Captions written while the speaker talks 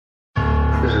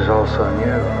news is also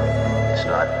new. It's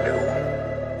not new.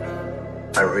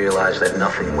 I realize that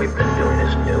nothing we've been doing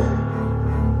is new.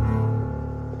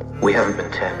 We haven't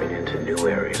been tapping into new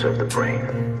areas of the brain.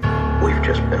 We've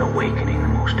just been awakening the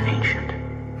most ancient.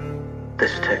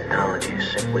 This technology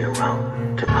is simply a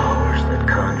route to powers that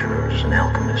conjurers and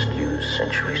alchemists used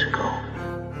centuries ago.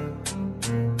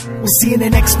 We're seeing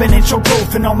an exponential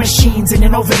growth in our machines and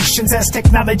innovations as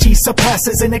technology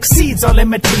surpasses and exceeds our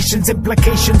limitations.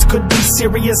 Implications could be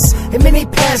serious. In many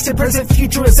past and present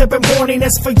futures have been warning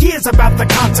us for years about the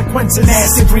consequences.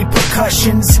 Massive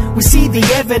repercussions. We see the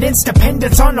evidence,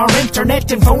 dependence on our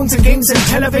internet and phones and games and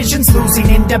televisions, losing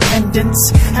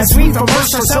independence. As we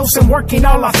immerse ourselves in working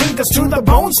all our fingers through the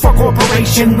bones for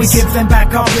corporations, we give them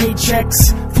back our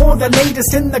paychecks for the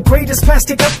latest and the greatest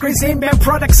plastic upgrades, name brand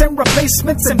products and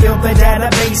replacements, and build the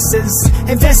databases.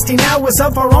 Investing hours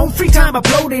of our own free time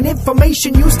uploading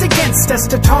information used against us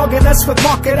to target us with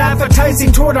market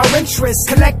advertising toward our interests.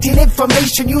 Collecting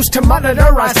information used to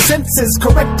monitor our senses,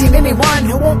 correcting anyone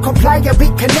who won't comply or be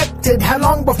connected. How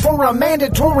long before a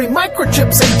mandatory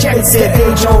microchips injected? It's the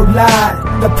age-old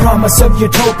lie, the promise of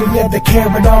utopia, the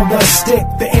carrot on the stick,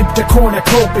 the empty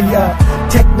cornucopia,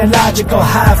 technological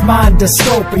hive mind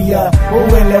dystopia. Or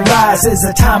will it rise as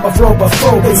a time of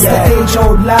robophobia? It's the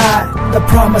age-old lie, the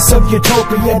promise of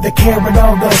utopia, the carrot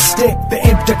on the stick, the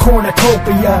empty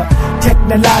cornucopia,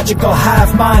 technological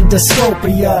hive mind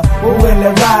dystopia. Or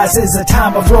will it rise as a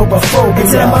time of robophobia?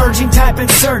 It's an emerging type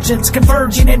insurgence,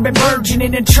 converging and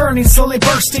burgeoning and churning, slowly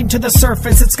bursting to the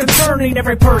surface. It's concerning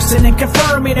every person and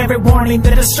confirming every warning.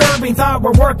 The disturbing thought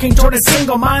we're working toward a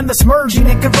single mind that's merging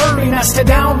and converting us to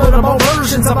downloadable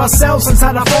versions of ourselves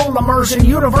inside a full immersion,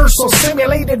 universal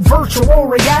simulated virtual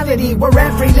reality, where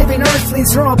every living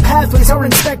earthly's neural pathways are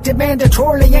inspected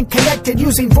mandatorily and connected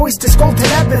using voice to skull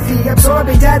telepathy,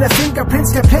 absorbing data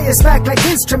fingerprints to play us back like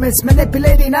instruments,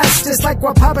 manipulating us just like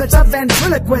we're puppets of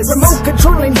ventriloquists, remote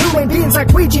controlling human beings like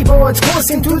Ouija boards,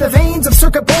 coursing through the veins of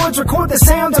circuit boards, record the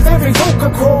sounds of every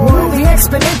vocal cord, moving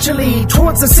exponentially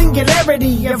towards the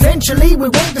singularity. Eventually we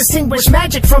won't distinguish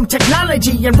magic from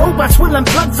technology, and robots will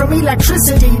unplug from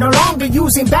electricity, no longer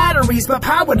using batteries but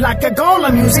powered like a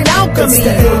golem using alchemy. It's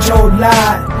the age-old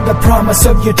lie, the promise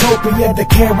of utopia, the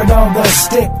carrot on the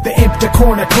stick, the empty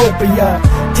cornucopia,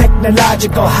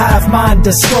 technological hive mind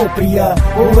dystopia.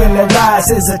 Or will it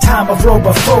rise as a time of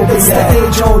robophobia? It's the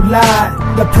age-old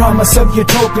lie, the promise of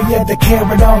utopia, the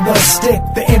carrot on the stick,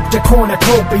 the empty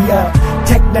cornucopia,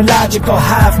 technological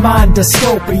hive mind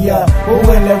dystopia. Or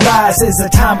will it rise as a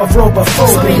time of robophobia?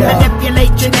 So they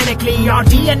manipulate genetically our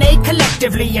DNA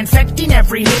collectively, infecting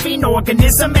every living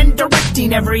organism and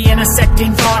directing every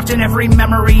intersecting thought and every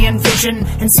memory and vision,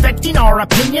 inspecting our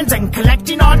opinions and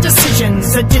collecting our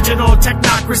decisions. A digital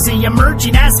technocracy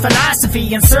emerging as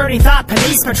philosophy, inserting thought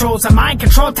police patrols and mind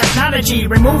control technology,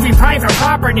 removing private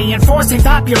property, enforcing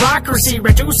thought bureaucracy,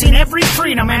 reducing every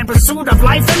freedom and pursuit of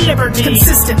life and liberty,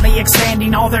 consistently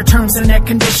expanding all their terms and their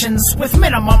conditions with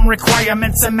minimum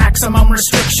requirements and maximum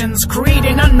restrictions,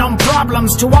 creating unknown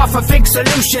problems to offer fake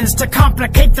solutions, to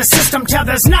complicate the system till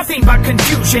there's nothing but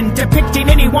confusion, depicting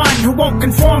anyone who won't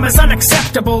conform as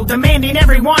unacceptable, demanding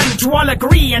everyone to all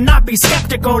agree and not be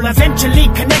skeptical, eventually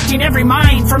connecting every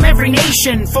mind from every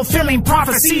nation, fulfilling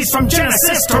prophecies from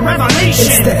Genesis to Revelation.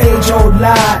 It's the age-old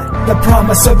lie, the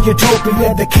promise of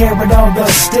utopia, the carrot on the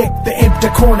stick, the empty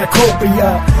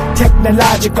cornucopia,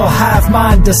 technological hive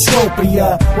mind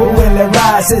dystopia. Or will it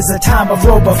rise as a time of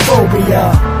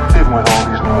robophobia? Even with all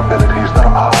these new abilities, there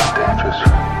are dangers.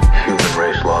 Human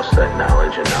race lost that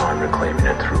knowledge, and now I'm reclaiming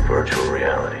it through virtual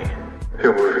reality.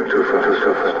 You're moving too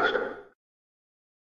fast.